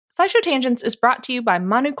SciShow Tangents is brought to you by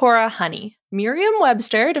Manukora Honey.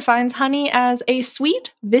 Merriam-Webster defines honey as a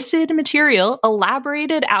sweet, viscid material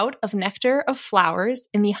elaborated out of nectar of flowers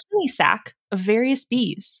in the honey sac of various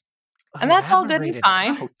bees. And that's all good and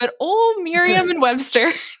fine, but old Merriam and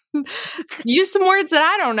Webster used some words that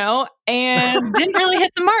I don't know and didn't really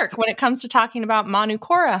hit the mark when it comes to talking about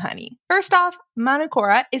Manukora honey. First off,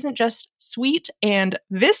 Manukora isn't just sweet and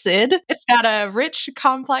viscid. It's got a rich,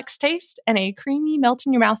 complex taste and a creamy,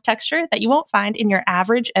 melt-in-your-mouth texture that you won't find in your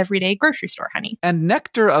average, everyday grocery store honey. And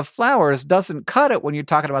nectar of flowers doesn't cut it when you're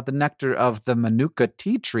talking about the nectar of the Manuka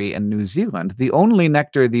tea tree in New Zealand, the only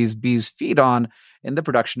nectar these bees feed on in the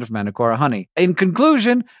production of Manukora honey. In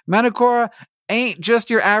conclusion, Manukora ain't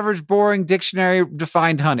just your average boring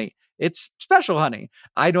dictionary-defined honey. It's special honey.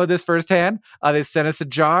 I know this firsthand. They sent us a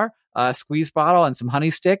jar, a squeeze bottle, and some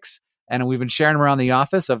honey sticks, and we've been sharing them around the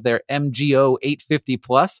office of their MGO 850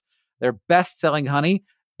 Plus, their best-selling honey.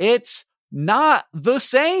 It's not the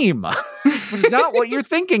same. It's not what you're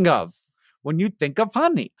thinking of when you think of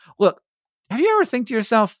honey. Look, have you ever think to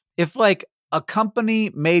yourself, if like a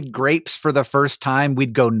company made grapes for the first time,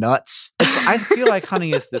 we'd go nuts? I feel like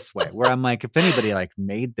honey is this way, where I'm like, if anybody like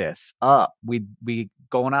made this up, we'd be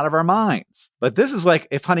going out of our minds. But this is like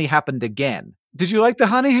if honey happened again. Did you like the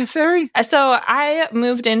honey, Sari? So I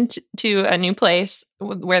moved into a new place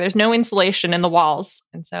where there's no insulation in the walls.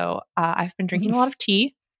 And so I've been drinking a lot of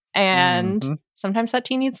tea. And sometimes that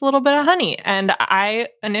tea needs a little bit of honey. And I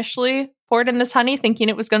initially poured in this honey thinking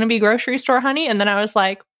it was going to be grocery store honey. And then I was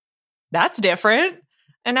like, that's different.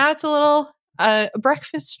 And now it's a little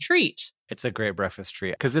breakfast treat. It's a great breakfast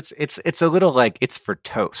treat because it's a little like it's for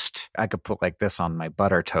toast. I could put like this on my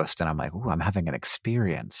butter toast and I'm like, ooh, I'm having an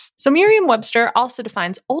experience. So Merriam-Webster also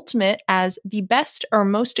defines ultimate as the best or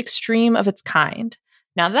most extreme of its kind.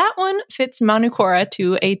 Now that one fits Manukora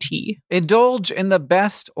to a T. Indulge in the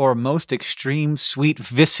best or most extreme sweet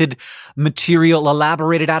viscid material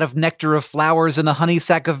elaborated out of nectar of flowers in the honey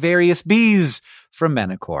sac of various bees from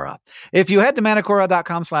Manukora. If you head to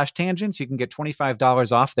manukora.com/tangents, you can get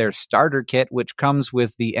 $25 off their starter kit, which comes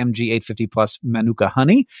with the MG 850 Plus Manuka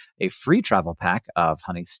honey, a free travel pack of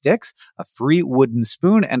honey sticks, a free wooden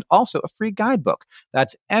spoon, and also a free guidebook.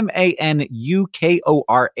 That's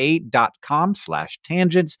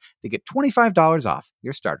manukora.com/tangents to get $25 off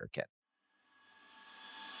your starter kit.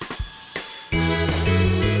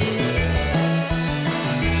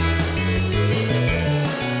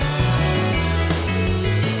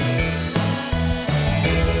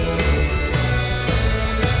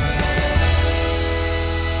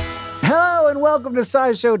 Welcome to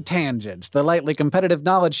SciShow Tangents, the lightly competitive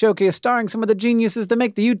knowledge showcase starring some of the geniuses that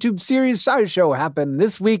make the YouTube series SciShow happen.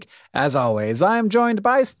 This week, as always, I am joined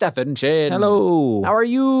by Stefan Chin. Hello. How are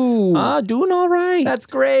you? Doing all right. That's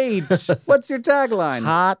great. What's your tagline?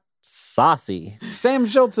 Hot, saucy. Sam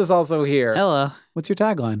Schultz is also here. Hello. What's your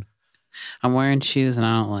tagline? I'm wearing shoes and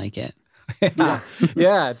I don't like it.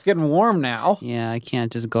 Yeah, it's getting warm now. Yeah, I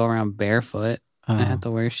can't just go around barefoot. I have to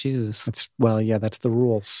wear shoes. That's the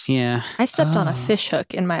rules. Yeah. I stepped on a fish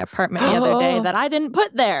hook in my apartment the other day that I didn't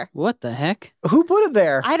put there. What the heck? Who put it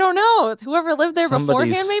there? I don't know. Whoever lived there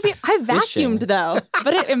Somebody's beforehand, maybe. I vacuumed, though.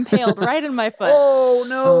 But it impaled right in my foot. Oh,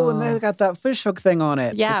 no. And they got that fish hook thing on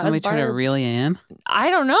it. Yeah. Did somebody try to reel you in? I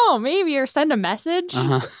don't know. Maybe. Or send a message.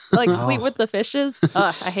 Like sleep with the fishes.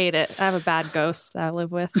 Ugh, I hate it. I have a bad ghost that I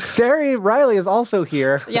live with. Sari Riley is also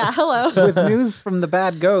here. Yeah, hello. With news from the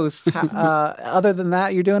bad ghost. Other than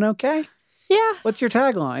that, you're doing okay? Yeah. What's your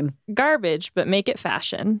tagline? Garbage, but make it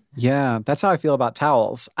fashion. Yeah, that's how I feel about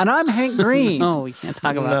towels. And I'm Hank Green. Oh, we can't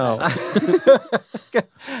talk about that.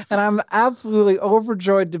 And I'm absolutely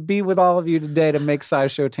overjoyed to be with all of you today to make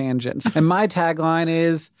SciShow Tangents. And my tagline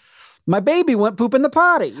is, my baby went poop in the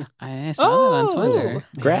potty. I saw that on Twitter.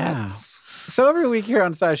 Congrats. Yeah. So every week here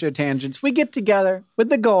on SciShow Tangents, we get together with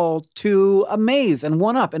the goal to amaze and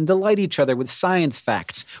one-up and delight each other with science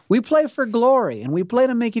facts. We play for glory, and we play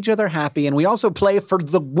to make each other happy, and we also play for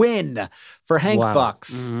the win, for Hank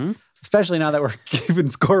Bucks. Mm-hmm. Especially now that we're keeping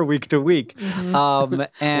score week to week. Mm-hmm.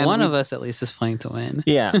 And one of us at least is playing to win.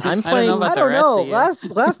 Yeah, I'm playing. I don't know.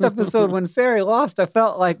 Last episode when Sari lost, I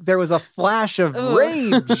felt like there was a flash of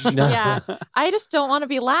rage. Yeah, I just don't want to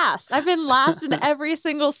be last. I've been last in every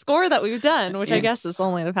single score that we've done, which I guess is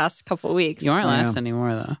only the past couple of weeks. You aren't last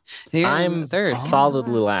anymore, though. I'm third.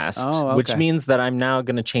 Solidly last, which means that I'm now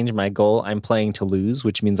going to change my goal. I'm playing to lose,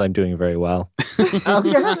 which means I'm doing very well.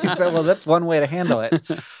 Okay, well, that's one way to handle it.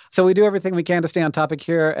 So we do everything we can to stay on topic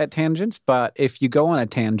here at Tangents, but if you go on a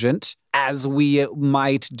tangent, as we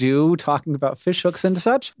might do, talking about fish hooks and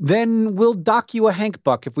such, then we'll dock you a Hank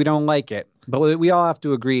Buck if we don't like it. But we all have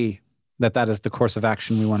to agree that is the course of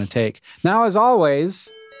action we want to take. Now, as always,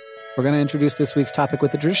 we're going to introduce this week's topic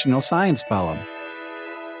with the traditional science poem.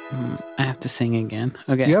 I have to sing again.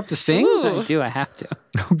 Okay. You have to sing? I do. I have to.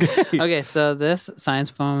 Okay, so this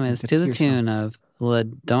science poem is to the tune of La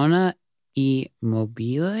Donna e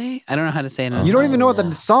Mobile. I don't know how to say it. You don't even know what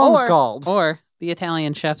the song's called. Or the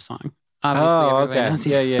Italian chef song. Obviously, everybody knows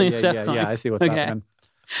the Italian chef song. Yeah, I see what's happening.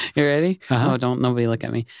 You ready? Uh-huh. Oh, don't nobody look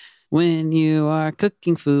at me. When you are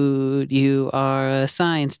cooking food, you are a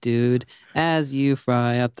science dude. As you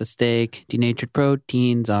fry up the steak, denatured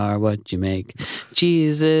proteins are what you make.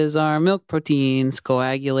 Cheeses are milk proteins,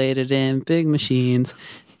 coagulated in big machines.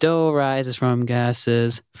 Dough rises from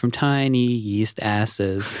gases, from tiny yeast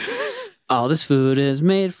asses. All this food is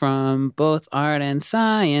made from both art and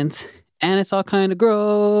science, and it's all kind of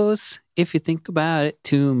gross if you think about it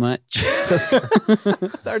too much.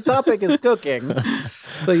 Our topic is cooking.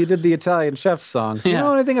 So you did the Italian chef song. Do you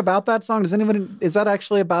know anything about that song? Is that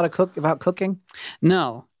actually about cooking?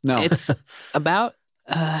 No. No. It's about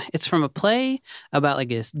it's from a play about like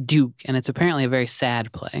this duke, and it's apparently a very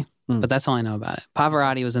sad play. But that's all I know about it.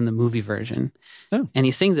 Pavarotti was in the movie version. Oh. And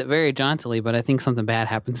he sings it very jauntily, but I think something bad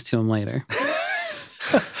happens to him later.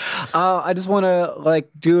 I just want to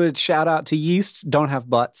do a shout out to yeast. Don't have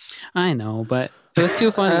butts. I know, but it was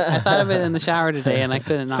too funny. I thought of it in the shower today, and I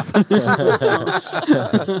couldn't not.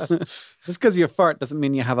 Just because you fart doesn't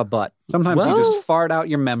mean you have a butt. Sometimes you just fart out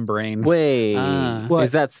your membrane. Wait,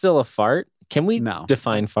 is that still a fart? Can we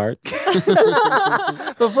define farts?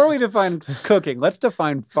 Before we define cooking, let's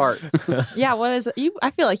define fart. Yeah, what is you?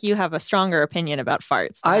 I feel like you have a stronger opinion about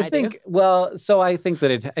farts than I think. do. Well, so I think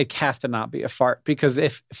that it has to not be a fart, because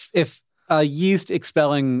if a yeast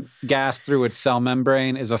expelling gas through its cell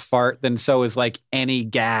membrane is a fart, then so is any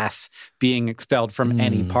gas being expelled from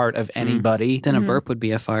any part of anybody. Then a burp would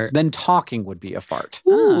be a fart. Then talking would be a fart.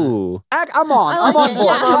 Ooh. I'm on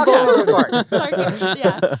board. Talking is a fart.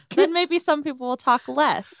 Yeah. Then maybe some people will talk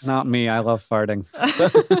less. Not me. I love farting.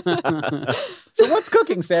 So what's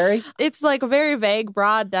cooking, Sari? It's a very vague,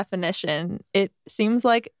 broad definition. It seems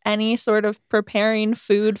like any sort of preparing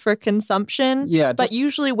food for consumption, but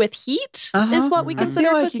usually with heat is what we consider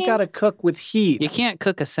I feel like cooking. you got to cook with heat. You can't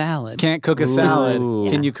cook a salad. Can't cook a salad. Ooh.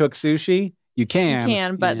 Can you cook sushi? You can. You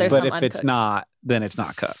can, but there's but some if uncooked. it's not, then it's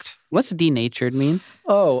not cooked. What's denatured mean?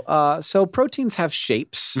 So proteins have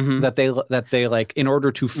shapes that they in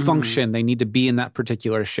order to function, they need to be in that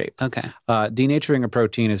particular shape. Okay. Denaturing a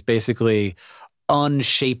protein is basically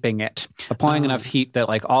unshaping it, applying enough heat that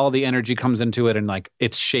all the energy comes into it and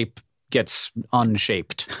its shape gets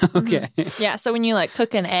unshaped. Okay. Yeah, so when you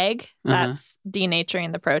cook an egg, that's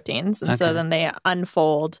denaturing the proteins. And so then they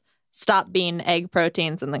unfold, stop being egg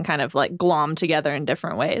proteins, and then kind of glom together in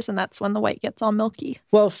different ways. And that's when the white gets all milky.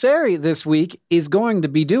 Well, Sari this week is going to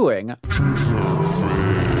be doing...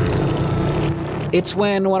 It's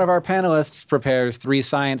when one of our panelists prepares 3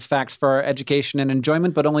 science facts for our education and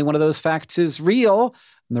enjoyment, but only one of those facts is real.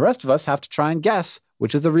 And the rest of us have to try and guess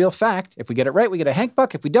which is the real fact. If we get it right, we get a Hank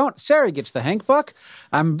Buck. If we don't, Sari gets the Hank Buck.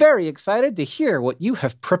 I'm very excited to hear what you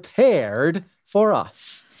have prepared for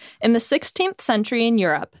us. In the 16th century in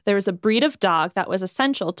Europe, there was a breed of dog that was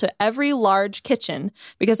essential to every large kitchen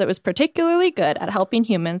because it was particularly good at helping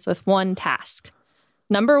humans with one task.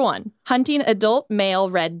 Number 1, hunting adult male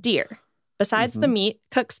red deer. Besides the meat,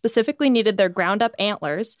 cooks specifically needed their ground-up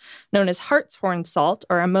antlers, known as hartshorn salt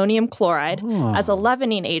or ammonium chloride, as a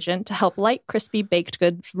leavening agent to help light, crispy baked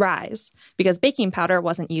goods rise, because baking powder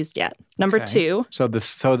wasn't used yet. Number 2. So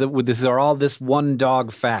this are all this one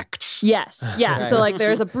dog facts. Yes, yeah. So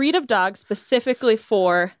there's a breed of dog specifically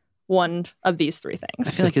for one of these 3 things.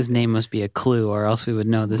 I feel like his name must be a clue, or else we would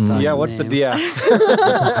know this dog's Yeah, what's name. the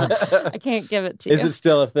I can't give it to you. Is it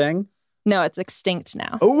still a thing? No, it's extinct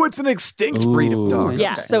now. Oh, it's an extinct breed of dog.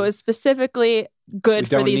 Yeah, Okay. so it's specifically good We for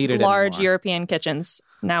don't these need it large anymore. European kitchens.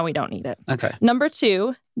 Now we don't need it. Okay. Number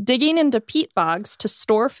 2, digging into peat bogs to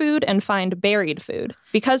store food and find buried food.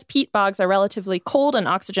 Because peat bogs are relatively cold and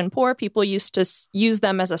oxygen poor, people used to use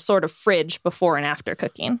them as a sort of fridge before and after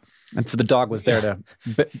cooking. And so the dog was there to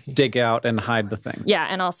dig out and hide the thing. Yeah,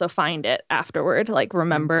 and also find it afterward,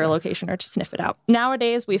 remember a location or to sniff it out.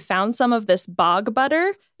 Nowadays, we've found some of this bog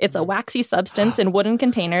butter. It's a waxy substance in wooden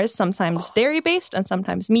containers, sometimes dairy-based and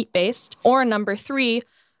sometimes meat-based. Or number 3,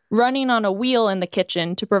 running on a wheel in the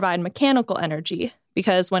kitchen to provide mechanical energy.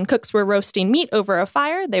 because when cooks were roasting meat over a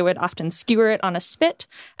fire, they would often skewer it on a spit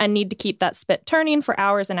and need to keep that spit turning for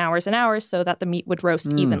hours and hours and hours so that the meat would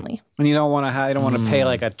roast evenly. And you don't want to pay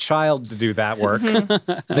like a child to do that work.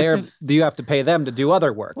 Do you have to pay them to do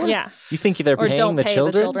other work? Yeah. You think they're Or paying don't the pay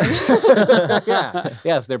children? the children. Yeah.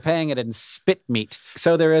 Yes, they're paying it in spit meat.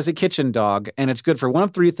 So there is a kitchen dog, and it's good for one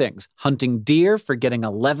of three things. Hunting deer for getting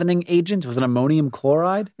a leavening agent. It was an ammonium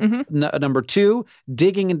chloride. Number 2,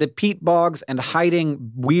 digging into peat bogs and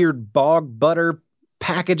hiding weird bog butter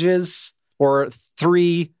packages. Or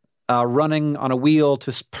 3, running on a wheel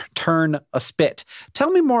to turn a spit. Tell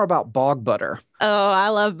me more about bog butter. Oh, I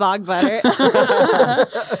love bog butter.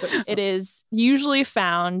 It is usually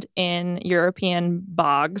found in European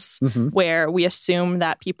bogs where we assume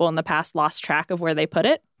that people in the past lost track of where they put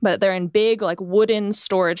it. But they're in big, like, wooden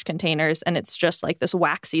storage containers, and it's just like this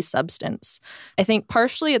waxy substance. I think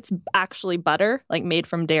partially it's actually butter, like made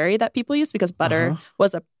from dairy that people use because butter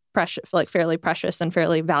was a fairly precious and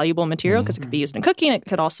fairly valuable material because it could be used in cooking. It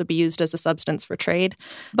could also be used as a substance for trade.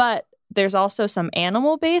 But there's also some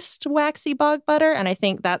animal-based waxy bog butter, and I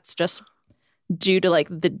think that's just due to like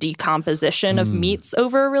the decomposition of meats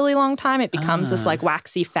over a really long time. It becomes this like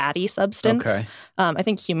waxy, fatty substance. Okay. I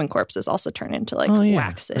think human corpses also turn into like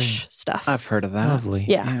waxish stuff. I've heard of that. Lovely.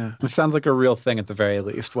 Yeah. It sounds like a real thing at the very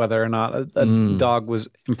least, whether or not a dog was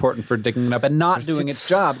important for digging it up and not doing its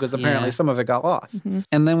job because apparently some of it got lost.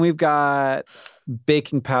 And then we've got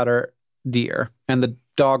baking powder deer, and the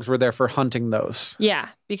dogs were there for hunting those. Yeah,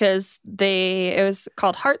 because it was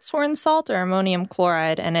called hartshorn salt or ammonium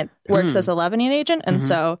chloride, and it works as a leavening agent. And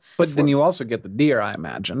so... But then you also get the deer, I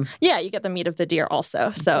imagine. Yeah, you get the meat of the deer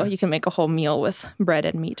also. So you can make a whole meal with bread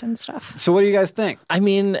and meat and stuff. So what do you guys think? I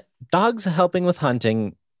mean, dogs helping with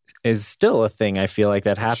hunting is still a thing I feel like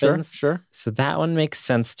that happens. Sure. So that one makes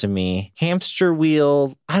sense to me. Hamster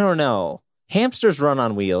wheel, I don't know. Hamsters run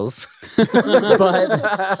on wheels.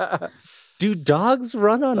 But... do dogs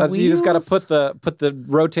run on wheels? You just got to put the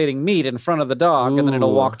rotating meat in front of the dog, and then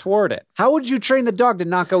it'll walk toward it. How would you train the dog to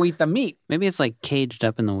not go eat the meat? Maybe it's like caged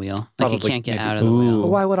up in the wheel. Like Probably, you can't get out of the wheel. Well,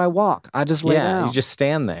 why would I walk? I just lay down. You just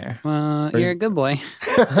stand there. Well, you're a good boy.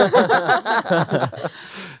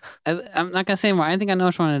 I'm not going to say more. I think I know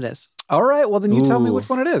which one it is. All right. Well, then you tell me which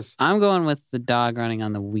one it is. I'm going with the dog running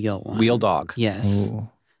on the wheel one. Wheel dog. Yes.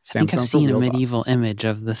 I think I've seen a medieval image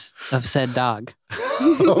of said dog.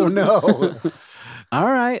 Oh, no. All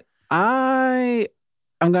right.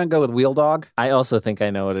 I'm going to go with wheel dog. I also think I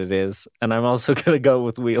know what it is. And I'm also going to go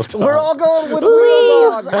with wheel dog. We're all going with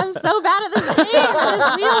wheel dog. I'm so bad at this game. What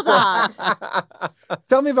is wheel dog?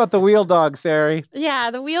 Tell me about the wheel dog, Sari.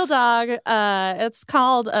 Yeah, the wheel dog. It's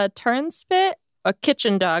called a turnspit, a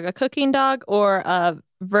kitchen dog, a cooking dog, or a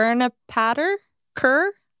vernipater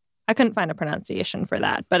cur. I couldn't find a pronunciation for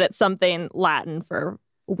that, but it's something Latin for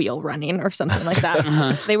wheel running or something like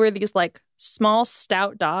that. They were these like small,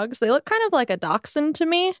 stout dogs. They look kind of like a dachshund to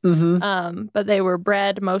me, but they were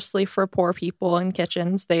bred mostly for poor people in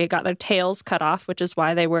kitchens. They got their tails cut off, which is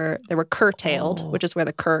why they were curtailed, which is where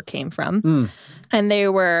the cur came from. And they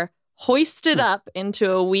were hoisted up into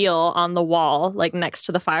a wheel on the wall, like next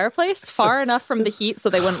to the fireplace, far enough from the heat so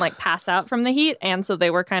they wouldn't like pass out from the heat, and so they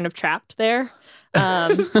were kind of trapped there. So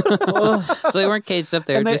they weren't caged up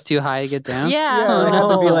there, just too high to get down? Yeah. They had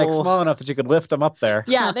to be like small enough that you could lift them up there.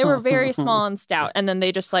 Yeah, they were very small and stout, and then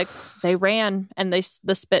they just they ran and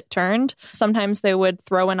the spit turned. Sometimes they would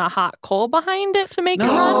throw in a hot coal behind it to make it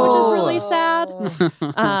run, which is really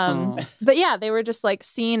sad. But yeah, they were just like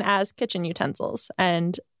seen as kitchen utensils,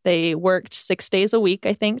 and they worked 6 days a week,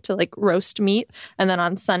 I think, to like roast meat. And then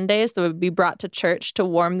on Sundays, they would be brought to church to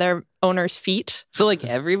warm their owner's feet. So like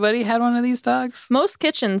everybody had one of these dogs? Most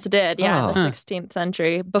kitchens did, in the 16th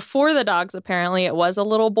century. Before the dogs, apparently, it was a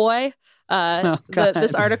little boy.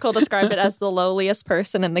 This article described it as the lowliest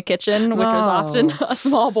person in the kitchen, which was often a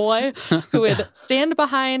small boy who would stand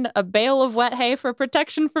behind a bale of wet hay for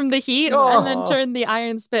protection from the heat and then turn the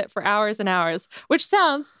iron spit for hours and hours, which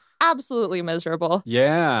sounds absolutely miserable.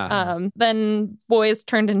 Yeah. Then boys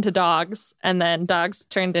turned into dogs, and then dogs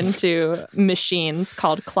turned into machines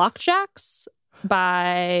called clock jacks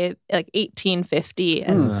by like 1850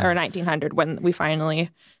 or 1900, when we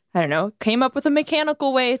finally, came up with a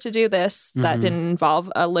mechanical way to do this that didn't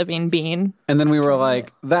involve a living being. And then we were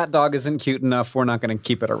like, that dog isn't cute enough. We're not going to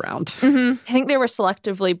keep it around. I think they were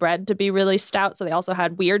selectively bred to be really stout, so they also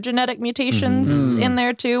had weird genetic mutations in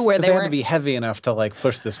there too, where they had to be heavy enough to like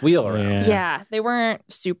push this wheel around. Yeah, they weren't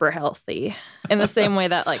super healthy in the same way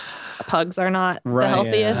that like pugs are not the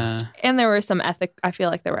healthiest. And there were some I feel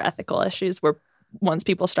like there were ethical issues where once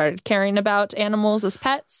people started caring about animals as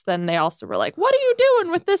pets, then they also were like, what are you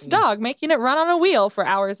doing with this dog, making it run on a wheel for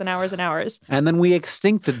hours and hours and hours? And then we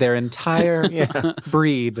extincted their entire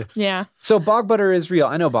breed. Yeah. So bog butter is real.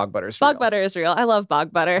 I know bog butter is real. Bog butter is real. I love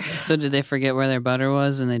bog butter. So did they forget where their butter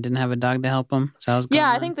was and they didn't have a dog to help them? So I was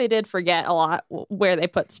Yeah, I think they did forget a lot where they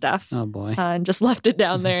put stuff. Oh, boy. And just left it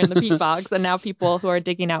down there in the peat bogs. And now people who are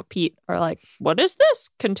digging out peat are like, what is this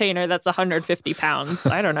container that's 150 pounds?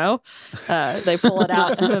 I don't know. They pull it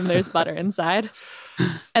out and then there's butter inside.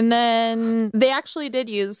 And then they actually did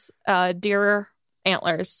use deer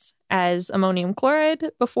antlers as ammonium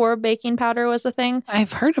chloride before baking powder was a thing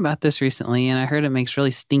I've heard about this recently, and I heard it makes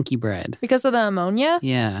really stinky bread. because of the ammonia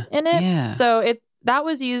Yeah. in it. Yeah. So that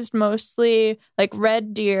was used mostly, like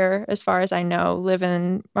red deer, as far as I know, live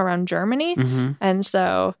in around Germany. Mm-hmm. And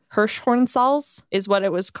so Hirschhornsalz is what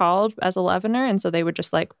it was called as a leavener. And so they would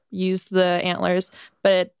just like use the antlers,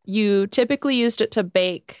 but you typically used it to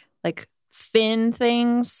bake like thin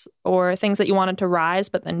things or things that you wanted to rise,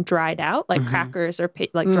 but then dried out, like crackers or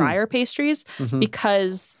drier pastries,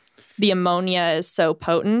 because the ammonia is so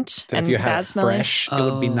potent That and if you bad had it smelling. fresh, it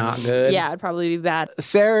would be not good. Yeah, it'd probably be bad.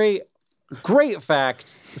 Sari, great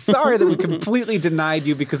facts. Sorry that we completely denied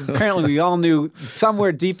you because apparently we all knew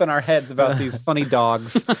somewhere deep in our heads about these funny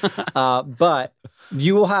dogs. But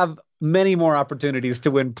you will have many more opportunities to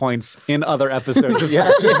win points in other episodes of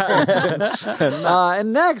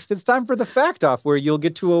and next, it's time for the Fact Off, where you'll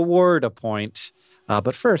get to award a point.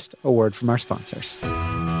 But first, a word from our sponsors.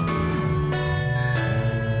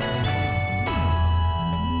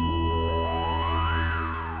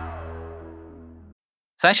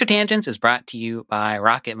 SciShow Tangents is brought to you by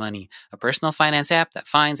Rocket Money, a personal finance app that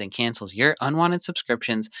finds and cancels your unwanted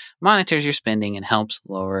subscriptions, monitors your spending, and helps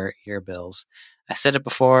lower your bills. I said it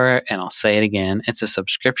before, and I'll say it again. It's a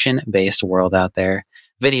subscription-based world out there.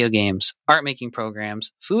 Video games, art-making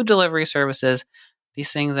programs, food delivery services.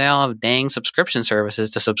 These things, they all have dang subscription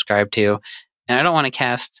services to subscribe to. And I don't want to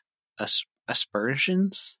cast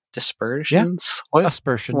aspersions? Dispersions? Yeah.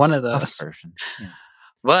 Aspersions. One of those. Aspersions. Yeah.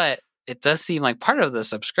 But it does seem like part of the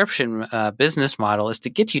subscription business model is to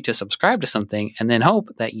get you to subscribe to something and then hope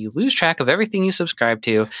that you lose track of everything you subscribe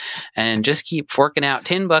to and just keep forking out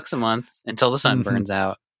 $10 a month until the sun burns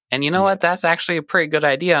out. And you know what? That's actually a pretty good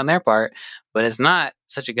idea on their part, but it's not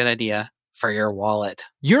such a good idea for your wallet.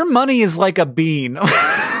 Your money is like a bean.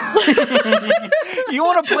 You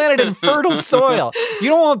want to plant it in fertile soil. You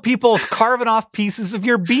don't want people carving off pieces of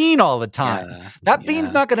your bean all the time. That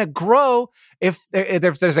bean's not going to grow if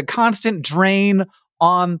there's a constant drain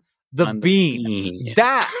on the bean.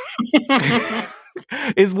 That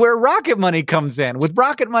is where Rocket Money comes in. With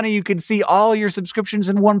Rocket Money, you can see all your subscriptions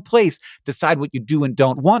in one place, decide what you do and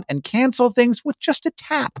don't want, and cancel things with just a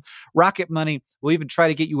tap. Rocket Money will even try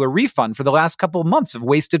to get you a refund for the last couple of months of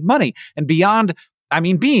wasted money. And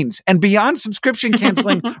beans. And beyond subscription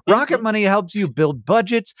canceling, Rocket Money helps you build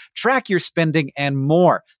budgets, track your spending, and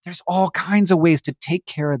more. There's all kinds of ways to take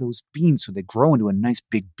care of those beans so they grow into a nice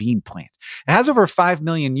big bean plant. It has over 5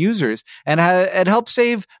 million users, and it helps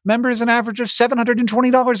save members an average of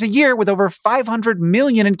 $720 a year with over 500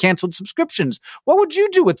 million in canceled subscriptions. What would you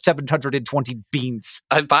do with 720 beans?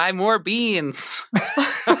 I'd buy more beans.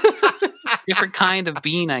 Different kind of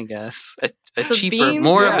bean, I guess. A cheaper, beans,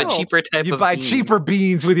 more of a cheaper type You of buy bean. cheaper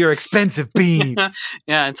beans with your expensive beans.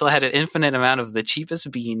 Yeah, until I had an infinite amount of the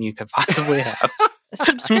cheapest bean you could possibly have.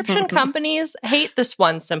 Subscription companies hate this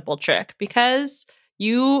one simple trick because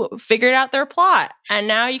you figured out their plot and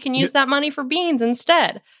now you can use that money for beans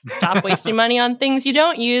instead. Stop wasting money on things you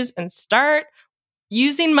don't use and start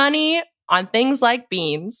using money on things like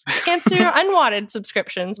beans. Cancel your unwanted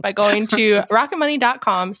subscriptions by going to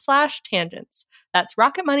rocketmoney.com/tangents. That's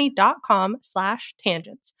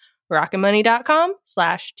rocketmoney.com/tangents.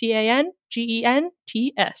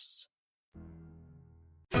 rocketmoney.com/TANGENTS.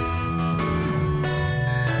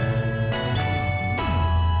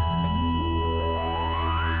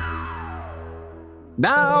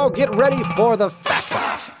 Now get ready for the Fact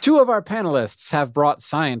Off. Two of our panelists have brought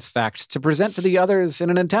science facts to present to the others in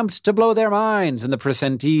an attempt to blow their minds, and the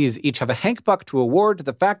presentees each have a Hank Buck to award to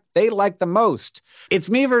the fact they like the most. It's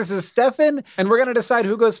me versus Stefan, and we're going to decide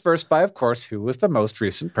who goes first by, of course, who was the most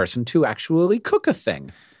recent person to actually cook a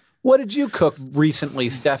thing. What did you cook recently,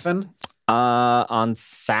 Stefan? On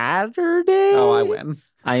Saturday? Oh, I win.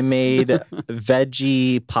 I made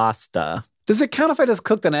veggie pasta. Does it count if I just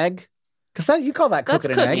cooked an egg? Because you call that That's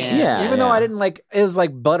cooking an egg. cooking. Yeah. Even though I didn't like, it was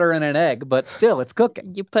like butter in an egg, but still, it's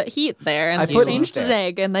cooking. You put heat there and I you put changed heat an there.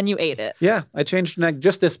 egg and then you ate it. Yeah, I changed an egg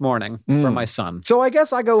just this morning for my son. So I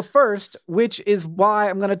guess I go first, which is why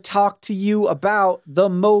I'm going to talk to you about the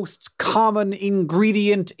most common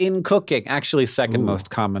ingredient in cooking. Actually, second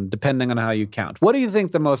most common, depending on how you count. What do you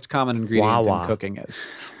think the most common ingredient in cooking is?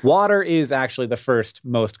 Water is actually the first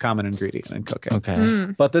most common ingredient in cooking.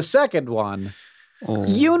 Okay. But the second one,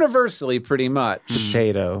 universally pretty much,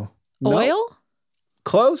 Potato. Nope. Oil?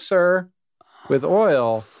 Closer with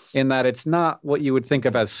oil in that it's not what you would think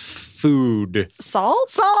of as food. Salt?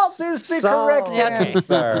 Salt is the Salt. correct Yeah, okay.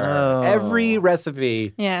 answer. Oh. Every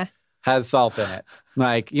recipe Yeah. has salt in it.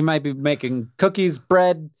 Like you might be making cookies,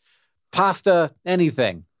 bread, pasta,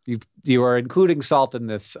 anything. You are including salt in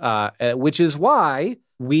this, which is why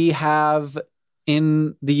we have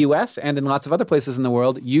in the US and in lots of other places in the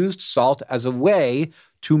world used salt as a way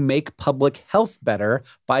to make public health better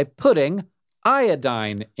by putting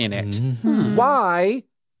iodine in it. Why,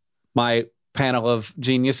 my panel of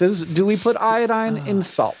geniuses, do we put iodine in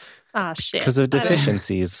salt? Ah, shit. Because of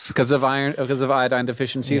deficiencies. Because of iodine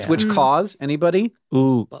deficiencies, which cause anybody?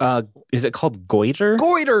 Ooh, is it called goiter?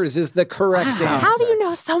 Goiters is the correct answer. How do you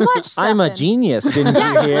know so much? I'm a Stefan? genius, didn't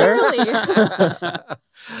you hear? Really?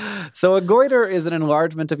 So a goiter is an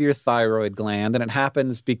enlargement of your thyroid gland, and it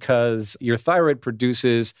happens because your thyroid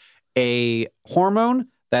produces a hormone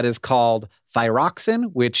that is called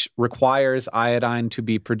thyroxine, which requires iodine to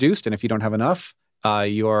be produced. And if you don't have enough,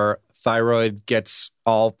 your thyroid gets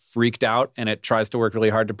all freaked out and it tries to work really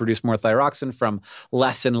hard to produce more thyroxine from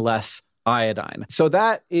less and less iodine. So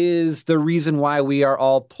that is the reason why we are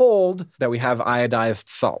all told that we have iodized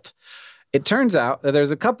salt. It turns out that there's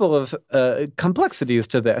a couple of complexities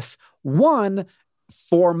to this. One,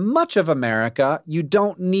 for much of America, you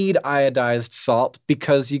don't need iodized salt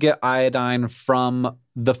because you get iodine from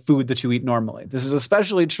the food that you eat normally. This is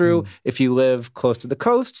especially true if you live close to the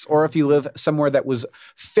coasts or if you live somewhere that was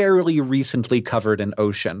fairly recently covered in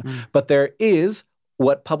ocean. But there is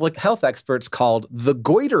what public health experts called the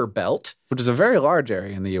goiter belt, which is a very large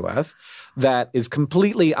area in the US, that is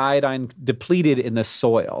completely iodine depleted in the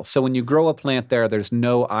soil. So when you grow a plant there, there's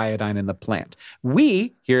no iodine in the plant.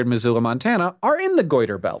 We, here in Missoula, Montana, are in the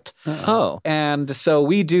goiter belt. Oh. And so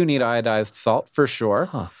we do need iodized salt for sure.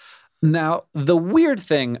 Now, the weird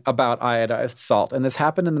thing about iodized salt, and this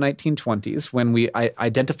happened in the 1920s when we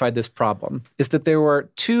identified this problem, is that there were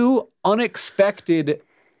two unexpected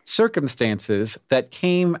circumstances that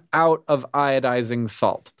came out of iodizing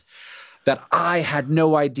salt that I had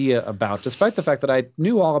no idea about, despite the fact that I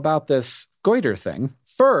knew all about this goiter thing.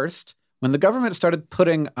 First, when the government started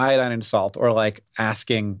putting iodine in salt, or like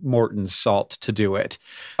asking Morton's Salt to do it,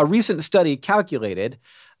 a recent study calculated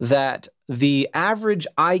that the average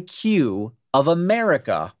IQ of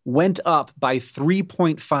America went up by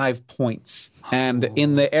 3.5 points. And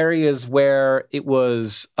in the areas where it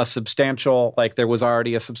was a substantial, like there was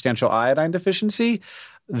already a substantial iodine deficiency,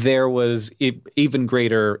 there was even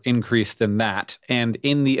greater increase than that. And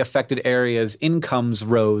in the affected areas, incomes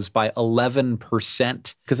rose by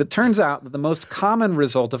 11%. Because it turns out that the most common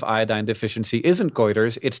result of iodine deficiency isn't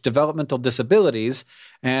goiters, it's developmental disabilities.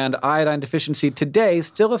 And iodine deficiency today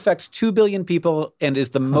still affects 2 billion people and is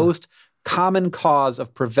the most common cause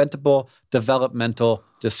of preventable developmental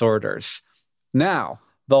disorders. Now,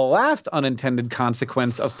 the last unintended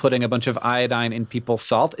consequence of putting a bunch of iodine in people's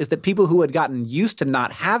salt is that people who had gotten used to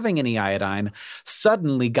not having any iodine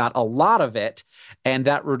suddenly got a lot of it, and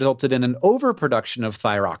that resulted in an overproduction of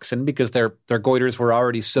thyroxine because their goiters were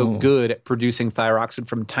already so good at producing thyroxine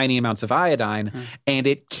from tiny amounts of iodine, and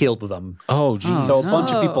it killed them. Oh, geez. So a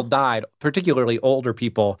bunch of people died, particularly older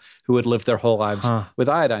people who had lived their whole lives with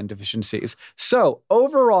iodine deficiencies. So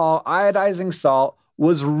overall, iodizing salt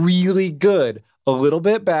was really good. A little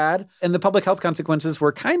bit bad. And the public health consequences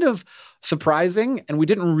were kind of surprising, and we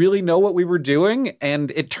didn't really know what we were doing, and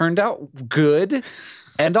it turned out good.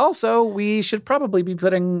 And also, we should probably be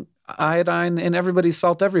putting iodine in everybody's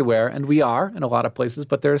salt everywhere, and we are in a lot of places,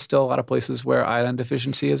 but there are still a lot of places where iodine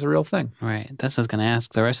deficiency is a real thing. Right. That's what I was going to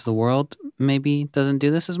ask. The rest of the world maybe doesn't do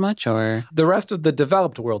this as much, or? The rest of the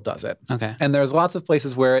developed world does it. Okay. And there's lots of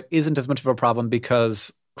places where it isn't as much of a problem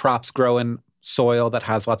because crops grow in soil that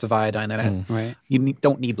has lots of iodine in it. Right. You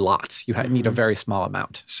don't need lots. You need a very small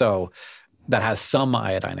amount. So that has some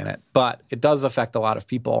iodine in it. But it does affect a lot of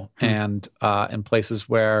people. And in places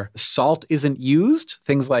where salt isn't used,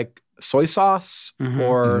 things like soy sauce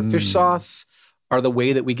or fish sauce are the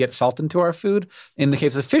way that we get salt into our food. In the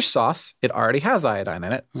case of fish sauce, it already has iodine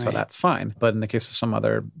in it, so Right. that's fine. But in the case of some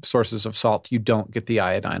other sources of salt, you don't get the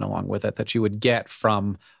iodine along with it that you would get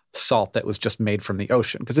from salt that was just made from the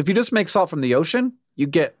ocean. Because if you just make salt from the ocean, you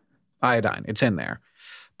get iodine. It's in there.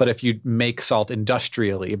 But if you make salt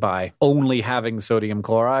industrially by only having sodium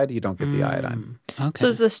chloride, you don't get the iodine. Okay. So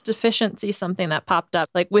is this deficiency something that popped up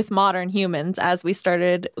like with modern humans as we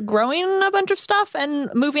started growing a bunch of stuff and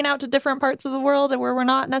moving out to different parts of the world where we're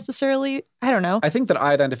not necessarily, I don't know. I think that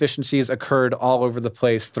iodine deficiencies occurred all over the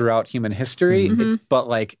place throughout human history. But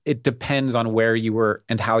like it depends on where you were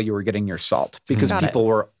and how you were getting your salt. Because Got it.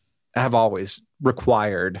 people have always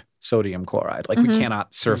required sodium chloride. Like we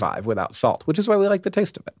cannot survive without salt, which is why we like the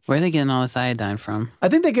taste of it. Where are they getting all this iodine from? I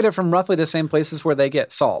think they get it from roughly the same places where they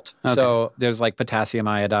get salt. Okay. So there's like potassium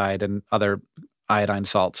iodide and other iodine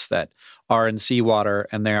salts that are in seawater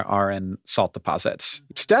and there are in salt deposits.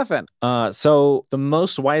 Stefan. So the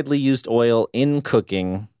most widely used oil in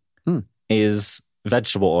cooking is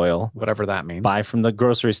vegetable oil. Whatever that means. Buy from the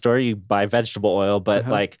grocery store, you buy vegetable oil, but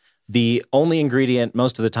like the only ingredient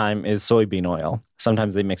most of the time is soybean oil.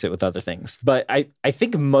 Sometimes they mix it with other things. But I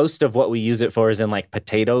think most of what we use it for is in like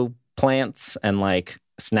potato plants and like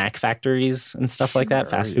snack factories and stuff like that,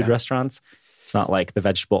 fast food restaurants. It's not like the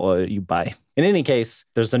vegetable oil you buy. In any case,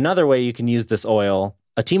 there's another way you can use this oil.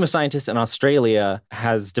 A team of scientists in Australia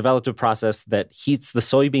has developed a process that heats the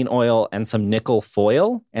soybean oil and some nickel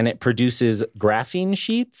foil, and it produces graphene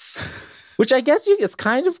sheets. Which I guess it's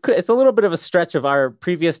kind of, it's a little bit of a stretch of our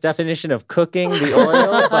previous definition of cooking the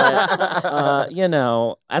oil. But, you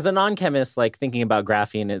know, as a non-chemist, like thinking about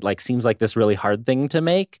graphene, it like seems like this really hard thing to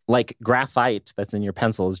make. Like graphite that's in your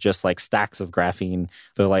pencil is just like stacks of graphene.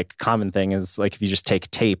 The like common thing is like if you just take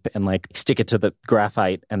tape and like stick it to the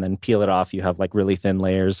graphite and then peel it off, you have like really thin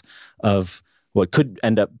layers of what could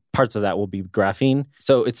end up, parts of that will be graphene.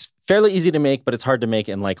 So it's fairly easy to make, but it's hard to make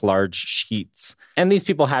in like large sheets. And these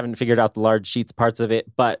people haven't figured out the large sheets parts of it,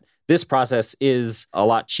 but this process is a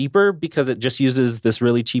lot cheaper because it just uses this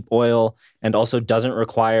really cheap oil and also doesn't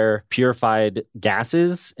require purified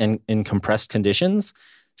gases in compressed conditions.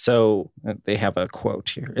 So they have a quote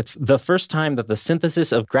here. It's the first time that the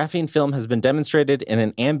synthesis of graphene film has been demonstrated in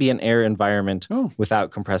an ambient air environment without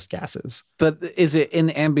compressed gases. But is it in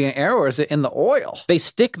the ambient air or is it in the oil? They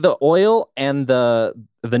stick the oil and the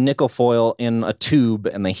nickel foil in a tube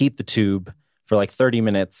and they heat the tube for like 30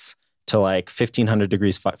 minutes to like 1500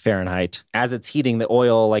 degrees Fahrenheit. As it's heating, the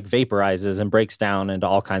oil like vaporizes and breaks down into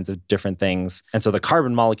all kinds of different things. And so the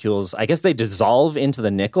carbon molecules, I guess they dissolve into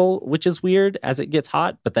the nickel, which is weird as it gets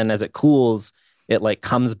hot. But then as it cools, it like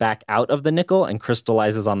comes back out of the nickel and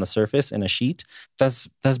crystallizes on the surface in a sheet. That's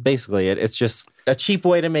basically it. It's just a cheap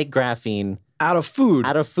way to make graphene Out of food.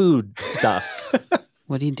 out of food stuff.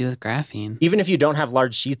 What do you do with graphene? Even if you don't have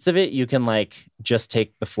large sheets of it, you can like just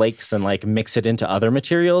take the flakes and like mix it into other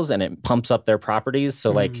materials and it pumps up their properties.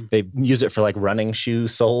 So like they use it for like running shoe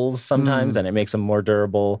soles sometimes and it makes them more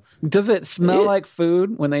durable. Does it smell like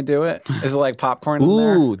food when they do it? Is it like popcorn in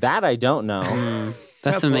there? Ooh, that I don't know.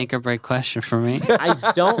 That's a make or break question for me.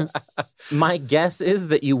 I don't. My guess is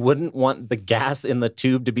that you wouldn't want the gas in the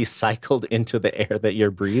tube to be cycled into the air that you're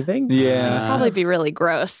breathing. Yeah. Probably be really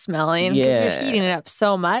gross smelling because Yeah. you're heating it up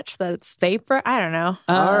so much that it's vapor. I don't know.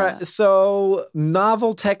 All right. So,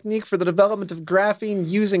 novel technique for the development of graphene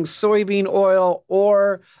using soybean oil,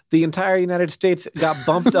 or the entire United States got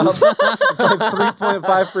bumped up by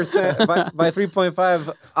 3.5% by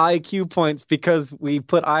 3.5 IQ points because we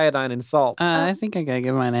put iodine in salt. I think I gotta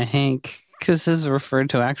give mine a Hank because this is referred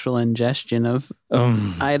to actual ingestion of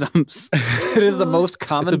items. It is the most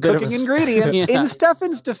common bit of cooking a- ingredient. Yeah. In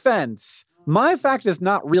Stefan's defense, my fact is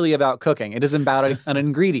not really about cooking. It is about an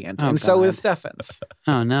ingredient. Oh, and so God. is Stefan's.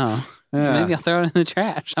 Oh no. Yeah. Maybe I'll throw it in the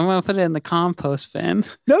trash. I'm gonna put it in the compost bin.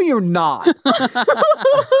 No, you're not.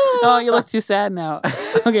 Oh, you look too sad now.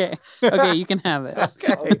 Okay, you can have it.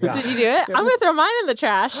 Did you do it? I'm gonna throw mine in the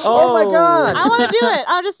trash. Oh my God. I want to do it.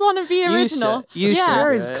 I just want to be You original. should. You yeah. should.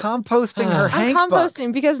 Mary's composting her I'm Hank buck.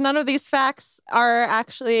 composting because none of these facts are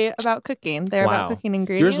actually about cooking. They're Wow. about cooking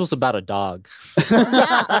ingredients. Yours was about a dog.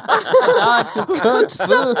 yeah. Dog who cooks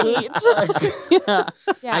food. Yeah.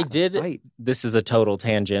 I did. Right. This is a total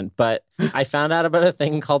tangent, but I found out about a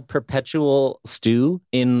thing called perpetual stew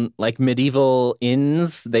in like medieval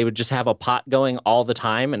inns. They would just have a pot going all the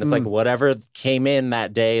time. And it's like whatever came in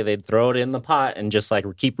that day, they'd throw it in the pot and just like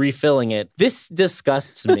keep refilling it. This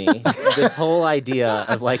disgusts me. This whole idea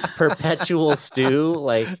of like perpetual stew.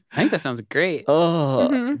 Like, I think that sounds great. oh,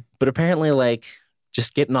 Mhm. but apparently like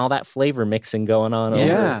just getting all that flavor mixing going on.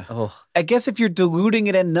 Yeah. Oh, I guess if you're diluting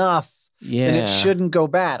it enough, yeah. then it shouldn't go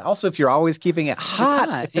bad. Also, if you're always keeping it hot,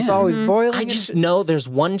 hot, if it's yeah. always boiling, I it just should- know there's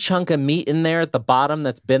one chunk of meat in there at the bottom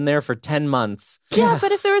that's been there for 10 months. Yeah,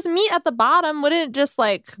 but if there was meat at the bottom, wouldn't it just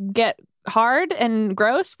like get hard and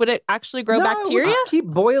gross? Would it actually grow bacteria? It would keep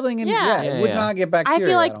boiling and Yeah. it would not get bacteria. I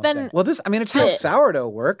feel like don't then- think. Well, it's how sourdough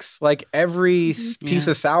works. Like every piece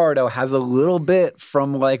of sourdough has a little bit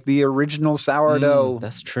from like the original sourdough.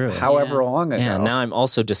 That's true. However long ago. Yeah, now I'm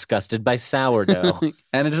also disgusted by sourdough.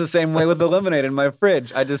 And it's the same way with the lemonade in my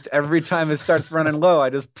fridge. I just, every time it starts running low, I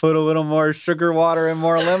just put a little more sugar water and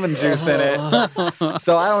more lemon juice in it.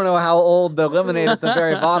 So I don't know how old the lemonade at the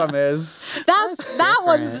very bottom is. That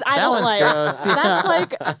one's I That don't one's like. gross. That's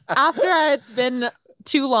like after it's been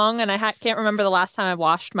too long and I can't remember the last time I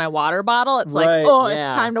washed my water bottle. It's like, Right.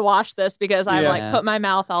 it's time to wash this because I've like put my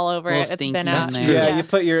mouth all over it. It's stinky been in out. there. Yeah, you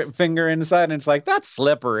put your finger inside and it's like, that's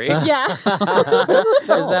slippery. Yeah. Is that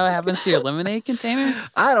what happens to your lemonade container?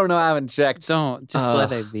 I don't know. I haven't checked. Don't. Just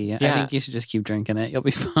let it be. I yeah. think you should just keep drinking it. You'll be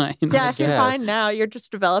fine. Yeah, if you're Yes. fine now, you're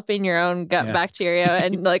just developing your own gut bacteria,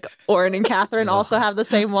 and like Oren and Catherine also have the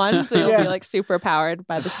same one, so you'll be like super powered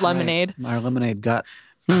by this lemonade. Our lemonade gut.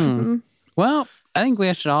 Well, I think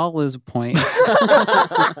we should all lose a point.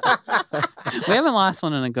 We haven't lost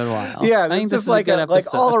one in a good while. Yeah, I think it's this just is like a good like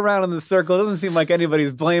episode. all around in the circle. It doesn't seem like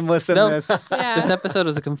anybody's blameless in Nope. this. Yeah. This episode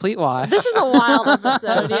was a complete wash. This is a wild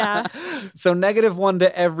episode, yeah. So -1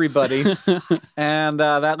 to everybody. And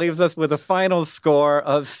that leaves us with a final score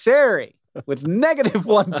of Sari with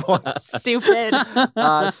 -1 point. Stupid.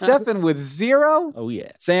 Stefan with 0. Oh,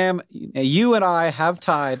 yeah. Sam, you and I have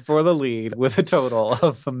tied for the lead with a total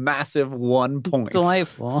of a massive 1 point.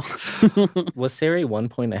 Delightful. Was Sari 1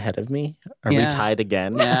 point ahead of me? Are we Yeah. tied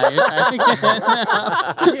again? Yeah, you're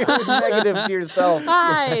right. You were negative to yourself.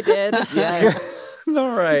 I did. Yes.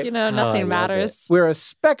 All right. You know, I nothing love matters. We're a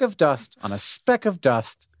speck of dust on a speck of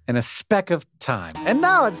dust in a speck of time. And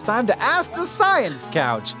now it's time to ask the science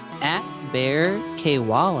couch. At Bear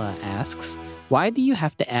Kwala asks, why do you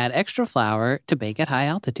have to add extra flour to bake at high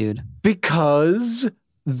altitude? Because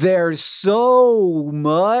there's so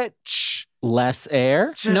much. Less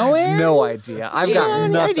air? No air? No idea. I've got No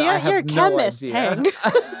nothing. idea. I have You're a no chemist, idea.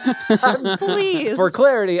 Hank. Please. For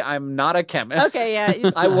clarity, I'm not a chemist. Okay, yeah.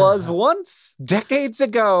 I was once, decades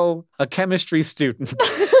ago, a chemistry student.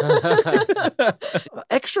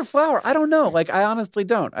 Extra flour? I don't know. Like, I honestly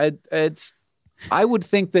don't. I would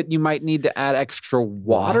think that you might need to add extra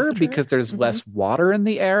water because there's less water in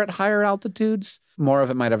the air at higher altitudes. More of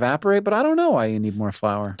it might evaporate, but I don't know why you need more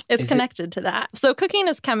flour. It's connected to that. So cooking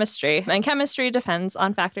is chemistry, and chemistry depends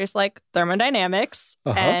on factors like thermodynamics.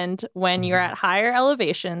 And when you're at higher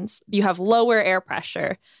elevations, you have lower air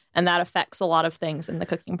pressure, and that affects a lot of things in the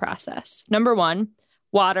cooking process. Number one,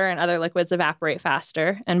 water and other liquids evaporate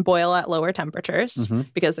faster and boil at lower temperatures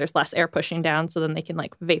because there's less air pushing down, so then they can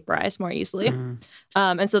like vaporize more easily.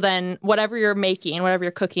 And so then whatever you're making, whatever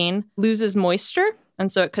you're cooking, loses moisture.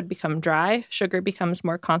 And so it could become dry. Sugar becomes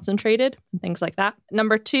more concentrated and things like that.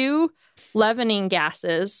 Number two, leavening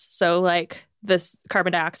gases. So like this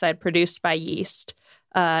carbon dioxide produced by yeast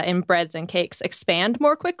in breads and cakes expand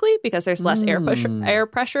more quickly because there's less air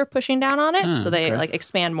pressure pushing down on it. So they like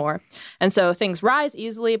expand more. And so things rise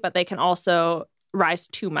easily, but they can also rise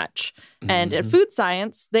too much. And in food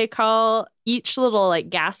science, they call each little like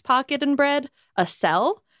gas pocket in bread a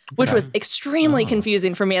cell, which was extremely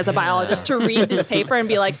confusing for me as a biologist to read this paper and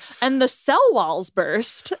be like, and the cell walls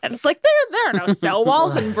burst. And it's like, there are no cell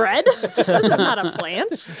walls in bread. This is not a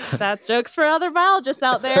plant. That's jokes for other biologists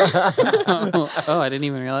out there. Oh, I didn't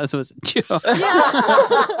even realize it was a joke.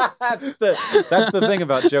 That's the thing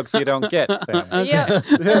about jokes you don't get, Sam.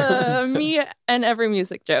 Yeah, me and every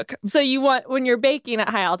music joke. So when you're baking at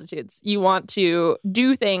high altitudes, you want to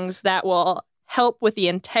do things that will help with the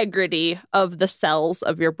integrity of the cells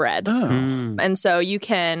of your bread. And so you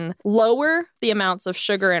can lower the amounts of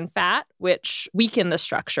sugar and fat, which weaken the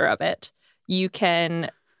structure of it. You can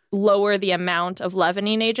lower the amount of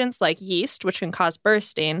leavening agents like yeast, which can cause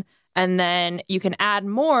bursting. And then you can add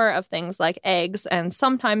more of things like eggs and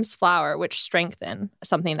sometimes flour, which strengthen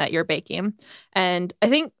something that you're baking. And I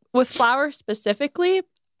think with flour specifically,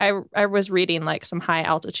 I was reading like some high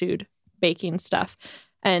altitude baking stuff.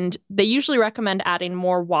 And they usually recommend adding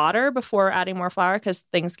more water before adding more flour because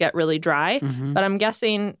things get really dry. But I'm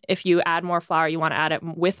guessing if you add more flour, you want to add it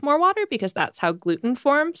with more water because that's how gluten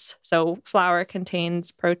forms. So flour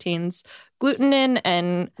contains proteins glutenin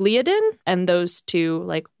and gliadin. And those two,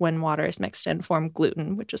 like when water is mixed in, form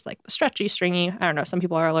gluten, which is like the stretchy, stringy. I don't know. Some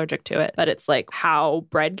people are allergic to it, but it's like how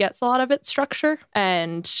bread gets a lot of its structure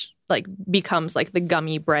and like becomes like the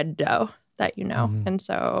gummy bread dough that you know. And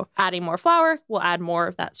so adding more flour will add more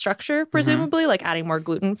of that structure, presumably, like adding more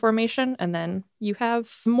gluten formation. And then you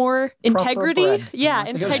have more integrity. bread. Yeah,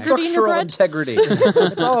 You know, integrity in your structural bread. integrity.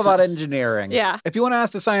 It's all about engineering. Yeah. If you want to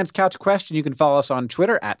ask the Science Couch a question, you can follow us on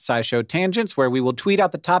Twitter at SciShow Tangents, where we will tweet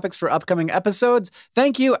out the topics for upcoming episodes.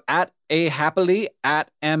 Thank you at A Happily, at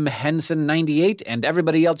M Henson 98, and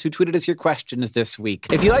everybody else who tweeted us your questions this week.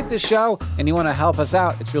 If you like this show and you want to help us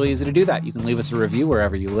out, it's really easy to do that. You can leave us a review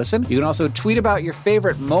wherever you listen. You can also tweet about your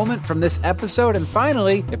favorite moment from this episode. And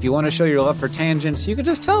finally, if you want to show your love for tangents, you can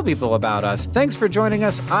just tell people about us. Thanks for joining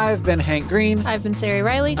us. I've been Hank Green. I've been Sari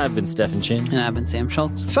Riley. I've been Stefan Chin. And I've been Sam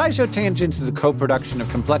Schultz. SciShow Tangents is a co-production of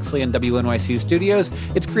Complexly and WNYC Studios.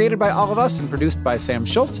 It's created by all of us and produced by Sam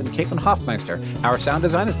Schultz and Caitlin Hoffmeister. Our sound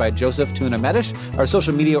design is by Joseph Tuna Medish. Our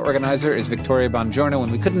social media organizer is Victoria Bongiorno,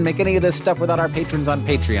 and we couldn't make any of this stuff without our patrons on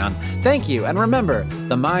Patreon. Thank you, and remember,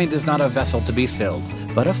 the mind is not a vessel to be filled,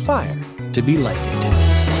 but a fire to be lighted.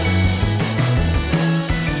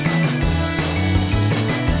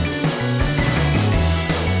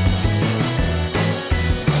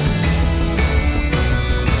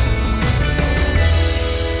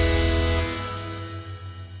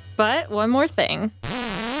 But one more thing.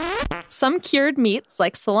 Some cured meats,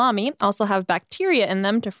 like salami, also have bacteria in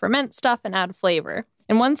them to ferment stuff and add flavor.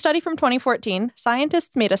 In one study from 2014,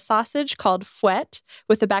 scientists made a sausage called fouette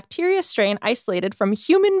with a bacteria strain isolated from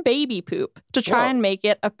human baby poop to try and make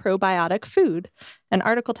it a probiotic food. An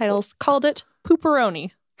article titles called it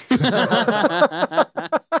Pooperoni.